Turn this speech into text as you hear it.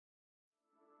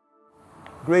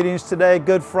Greetings today,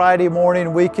 Good Friday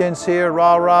morning, weekends here,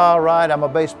 rah, rah, right? I'm a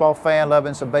baseball fan,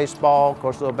 loving some baseball. Of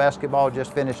course, a little basketball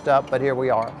just finished up, but here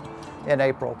we are in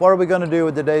April. What are we going to do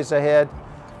with the days ahead?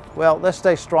 Well, let's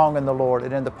stay strong in the Lord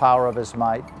and in the power of His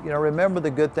might. You know, remember the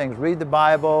good things. Read the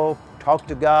Bible, talk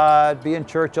to God, be in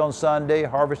church on Sunday.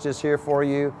 Harvest is here for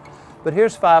you. But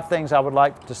here's 5 things I would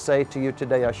like to say to you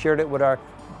today. I shared it with our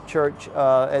church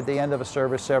at the end of a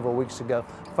service several weeks ago.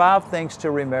 5 things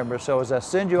to remember. So as I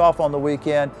send you off on the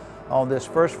weekend, on this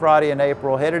first Friday in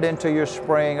April, headed into your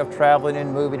spring of traveling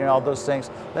and moving and all those things,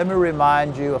 let me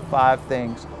remind you of 5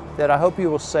 things that I hope you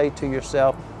will say to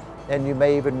yourself, and you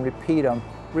may even repeat them.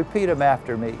 Repeat them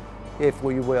after me, if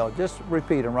you will. Just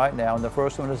repeat them right now. And the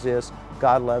first one is this: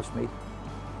 God loves me.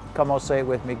 Come on, say it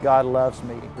with me. God loves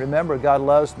me. Remember, God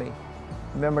loves me.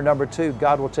 Remember, number 2,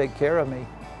 God will take care of me.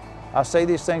 I say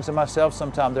these things to myself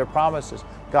sometimes. They're promises.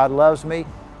 God loves me.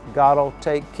 God will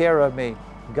take care of me.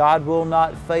 God will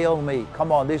not fail me.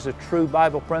 Come on, these are true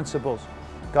Bible principles.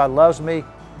 God loves me.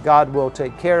 God will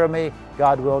take care of me.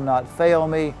 God will not fail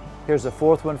me. Here's the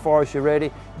 4th one for us. You ready?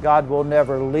 God will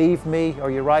never leave me. Are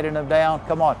you writing them down?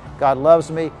 Come on. God loves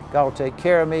me. God will take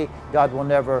care of me. God will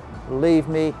never leave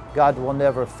me. God will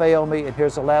never fail me. And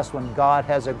here's the last one. God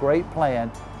has a great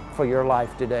plan for your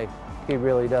life today. He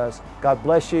really does. God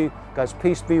bless you. God's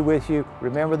peace be with you.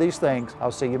 Remember these things.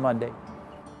 I'll see you Monday.